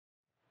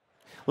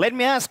Let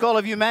me ask all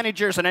of you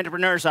managers and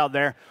entrepreneurs out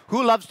there,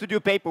 who loves to do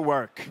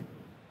paperwork?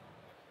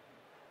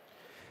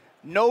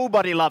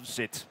 Nobody loves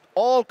it.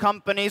 All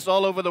companies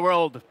all over the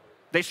world,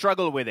 they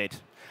struggle with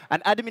it.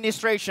 And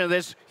administration,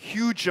 there's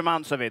huge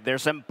amounts of it.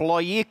 There's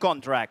employee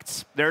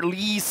contracts, there are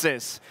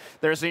leases,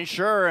 there's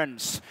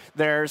insurance,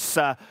 there's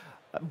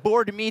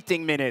board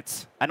meeting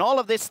minutes. And all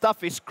of this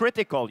stuff is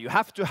critical. You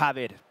have to have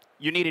it.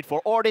 You need it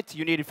for audit,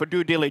 you need it for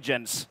due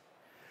diligence.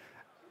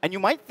 And you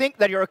might think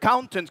that your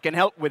accountant can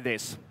help with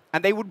this.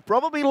 And they would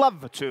probably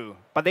love to,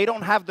 but they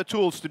don't have the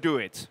tools to do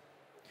it.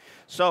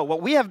 So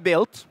what we have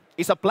built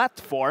is a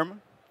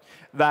platform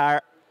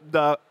that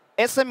the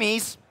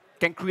SMEs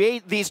can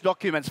create these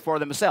documents for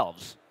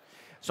themselves.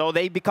 So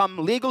they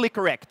become legally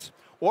correct.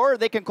 Or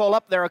they can call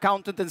up their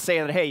accountant and say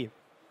that, hey,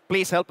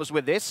 please help us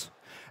with this.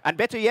 And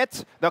better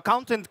yet, the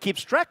accountant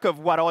keeps track of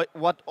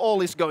what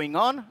all is going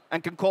on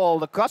and can call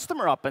the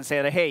customer up and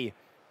say that, hey,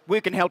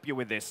 we can help you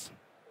with this.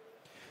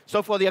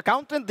 So for the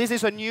accountant, this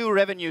is a new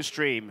revenue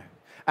stream.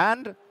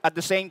 And at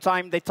the same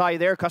time, they tie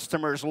their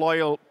customers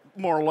more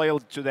loyal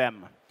to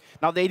them.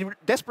 Now, they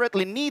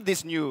desperately need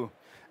this new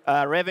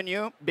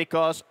revenue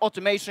because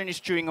automation is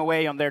chewing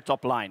away on their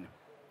top line.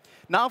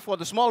 Now, for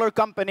the smaller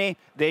company,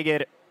 they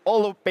get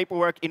all the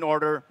paperwork in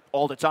order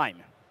all the time.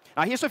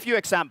 Now, here's a few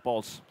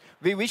examples.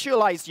 We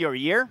visualize your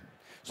year.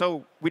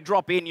 So we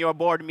drop in your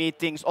board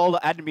meetings, all the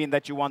admin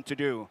that you want to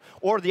do.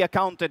 Or the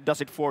accountant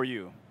does it for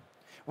you.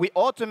 We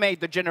automate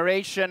the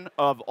generation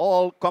of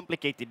all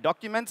complicated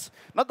documents,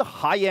 not the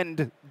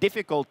high-end,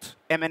 difficult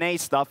M&A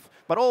stuff,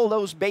 but all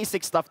those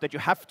basic stuff that you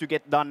have to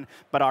get done,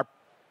 but are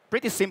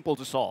pretty simple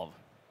to solve.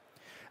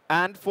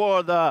 And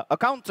for the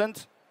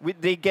accountant,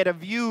 they get a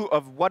view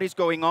of what is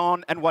going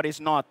on and what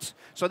is not.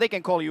 So they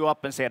can call you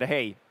up and say,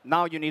 hey,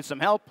 now you need some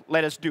help,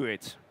 let us do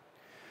it.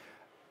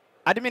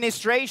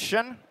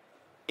 Administration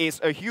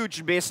is a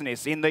huge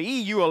business. In the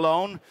EU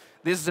alone,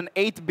 this is an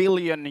 8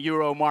 billion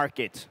euro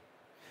market.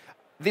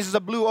 This is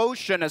a blue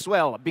ocean as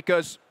well,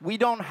 because we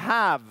don't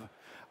have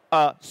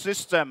a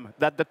system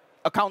that the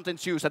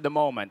accountants use at the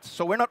moment.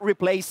 So we're not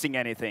replacing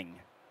anything.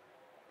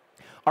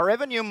 Our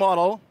revenue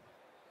model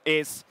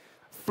is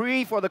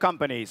free for the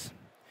companies.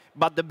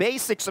 But the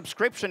basic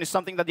subscription is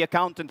something that the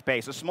accountant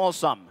pays, a small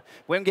sum.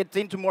 When we get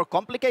into more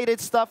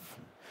complicated stuff,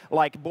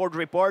 like board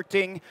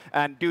reporting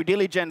and due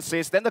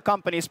diligences, then the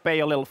companies pay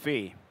a little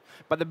fee.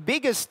 But the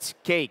biggest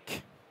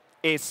cake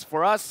is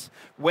for us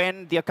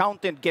when the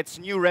accountant gets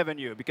new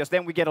revenue, because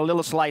then we get a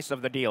little slice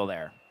of the deal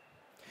there.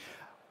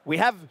 We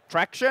have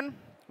traction.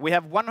 We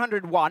have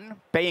 101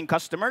 paying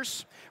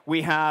customers.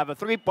 We have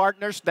 3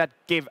 partners that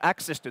give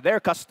access to their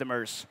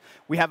customers.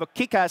 We have a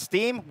kick-ass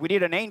team. We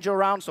did an angel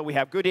round, so we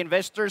have good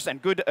investors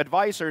and good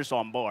advisors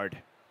on board.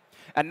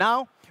 And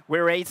now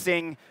we're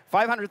raising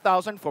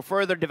 500,000 for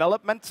further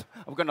development.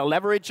 We're going to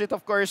leverage it,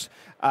 of course,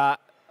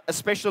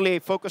 especially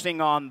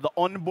focusing on the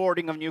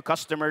onboarding of new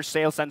customers,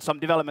 sales, and some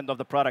development of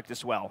the product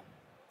as well.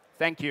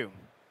 Thank you.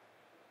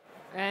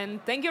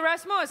 And thank you,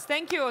 Rasmus.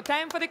 Thank you.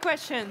 Time for the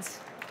questions.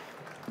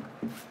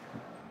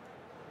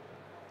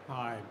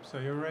 Hi. So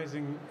you're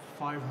raising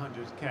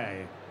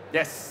 500K.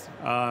 Yes.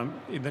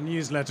 In the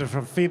newsletter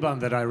from Fiban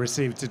that I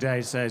received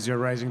today says you're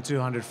raising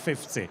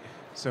 250.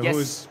 So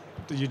yes.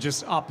 You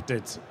just upped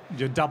it.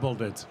 You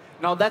doubled it.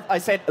 No, that I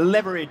said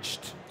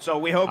leveraged. So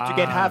we hope to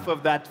get half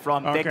of that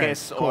from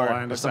Tekes cool, or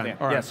I understand. something.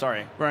 All right. Yeah,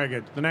 sorry. Very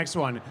good. The next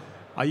one.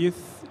 Are you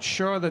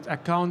sure that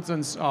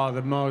accountants are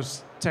the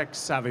most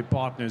tech-savvy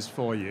partners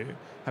for you?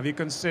 Have you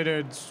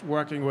considered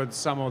working with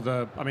some of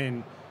the,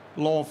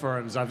 law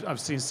firms? I've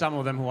seen some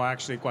of them who are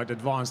actually quite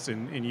advanced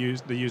in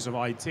the use of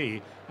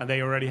IT, and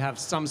they already have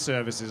some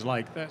services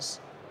like this.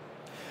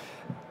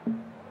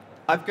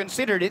 I've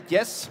considered it,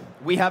 yes.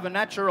 We have a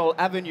natural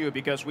avenue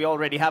because we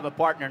already have a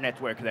partner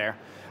network there.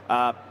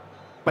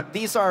 But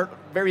these are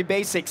very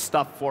basic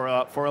stuff for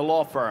a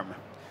law firm.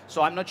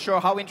 So I'm not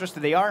sure how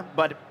interested they are,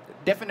 but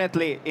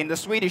definitely in the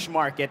Swedish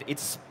market,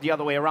 it's the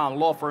other way around.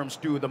 Law firms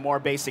do the more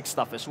basic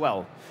stuff as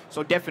well.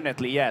 So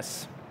definitely,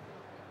 yes.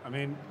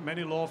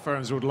 Many law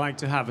firms would like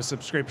to have a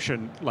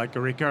subscription, like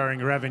a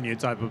recurring revenue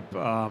type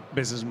of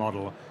business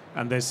model.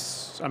 And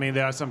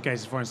there are some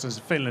cases, for instance,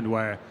 in Finland,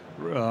 where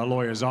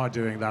lawyers are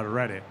doing that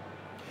already.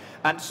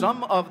 And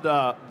some of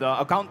the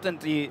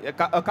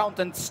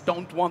accountants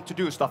don't want to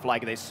do stuff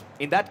like this.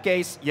 In that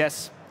case,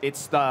 yes,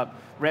 it's the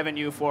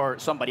revenue for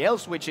somebody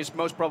else, which is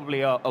most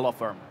probably a law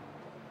firm.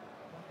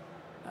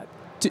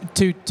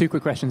 Two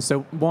quick questions.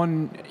 So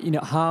one,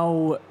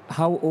 how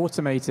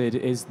automated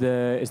is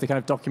the kind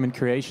of document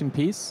creation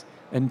piece?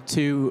 And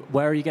 2,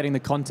 where are you getting the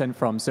content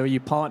from? So are you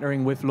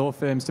partnering with law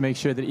firms to make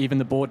sure that even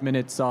the board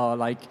minutes are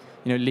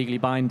legally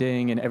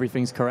binding and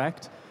everything's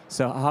correct?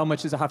 So how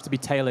much does it have to be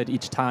tailored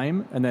each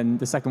time? And then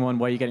the second one,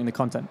 where are you getting the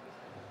content?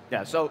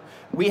 Yeah, so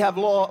we have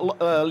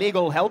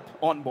legal help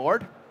on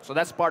board. So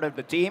that's part of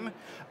the team.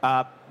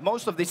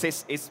 Most of this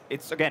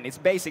it's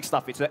basic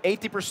stuff. It's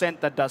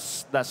 80% that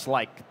does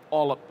like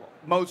all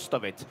most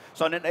of it.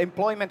 So an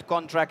employment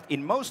contract,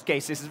 in most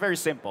cases, is very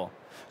simple.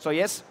 So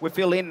yes, we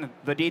fill in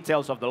the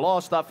details of the law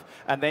stuff,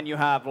 and then you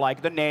have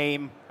like the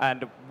name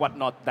and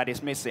whatnot that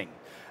is missing.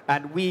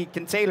 And we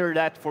can tailor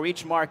that for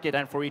each market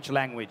and for each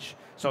language.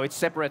 So it's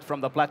separate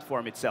from the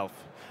platform itself.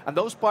 And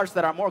those parts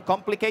that are more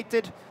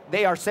complicated,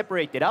 they are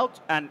separated out,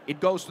 and it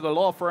goes to the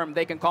law firm.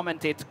 They can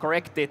comment it,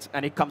 correct it,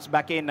 and it comes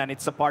back in, and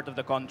it's a part of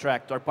the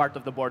contract or part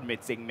of the board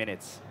meeting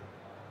minutes.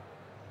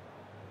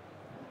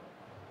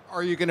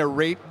 Are you going to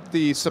rate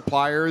the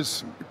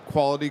suppliers'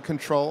 quality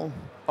control?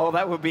 Oh,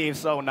 that would be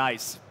so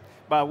nice.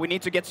 But we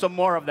need to get some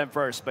more of them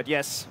first. But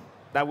yes,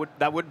 that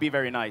would be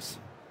very nice.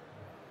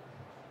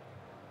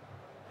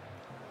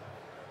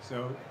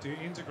 So do you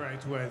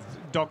integrate with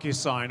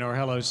DocuSign or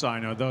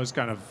HelloSign or those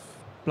kind of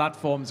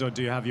platforms, or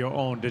do you have your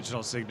own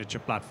digital signature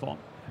platform?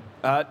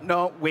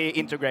 No, we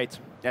integrate,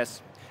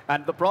 yes.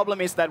 And the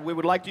problem is that we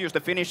would like to use the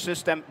Finnish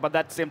system, but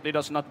that simply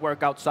does not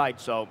work outside.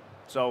 So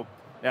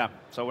yeah,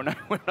 so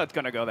we're not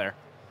going to go there.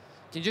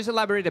 Can you just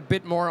elaborate a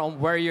bit more on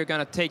where you're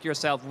going to take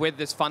yourself with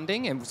this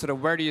funding, and sort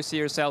of where do you see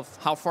yourself?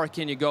 How far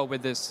can you go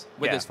with this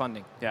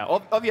funding? Yeah,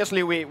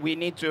 obviously we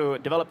need to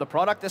develop the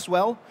product as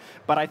well,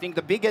 but I think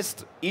the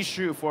biggest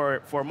issue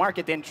for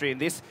market entry in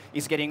this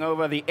is getting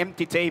over the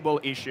empty table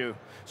issue.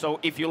 So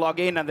if you log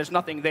in and there's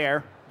nothing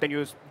there, then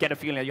you get a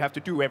feeling that you have to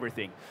do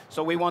everything.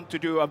 So we want to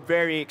do a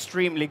very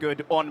extremely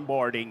good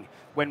onboarding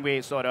when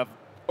we sort of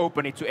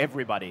open it to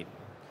everybody.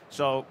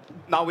 So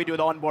now we do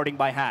the onboarding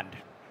by hand.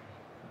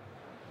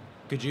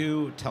 Could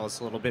you tell us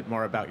a little bit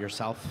more about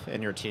yourself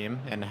and your team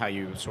and how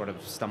you sort of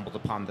stumbled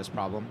upon this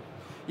problem?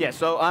 Yeah,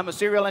 so I'm a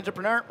serial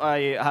entrepreneur.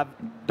 I have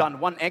done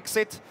one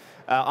exit.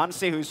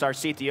 Anssi, who's our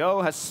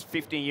CTO, has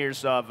 15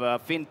 years of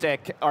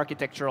fintech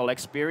architectural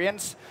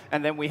experience.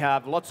 And then we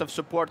have lots of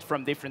support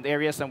from different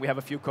areas, and we have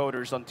a few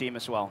coders on team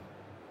as well.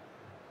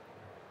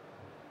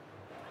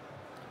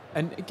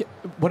 And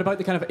what about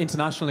the kind of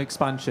international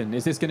expansion?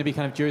 Is this going to be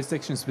kind of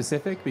jurisdiction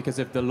specific because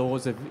of the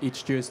laws of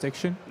each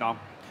jurisdiction? No,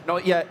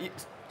 yeah,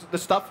 the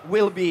stuff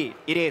will be,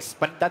 it is,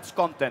 but that's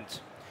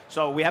content.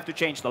 So we have to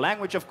change the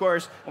language, of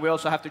course, and we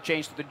also have to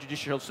change the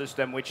judicial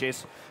system, which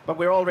is, but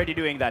we're already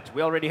doing that.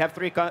 We already have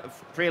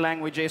three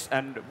languages,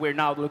 and we're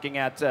now looking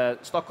at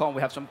Stockholm.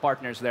 We have some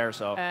partners there,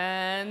 so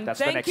and that's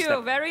the next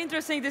step. Very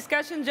interesting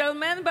discussion,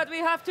 gentlemen, but we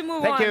have to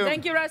move on. Thank you.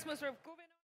 Thank you, Rasmus.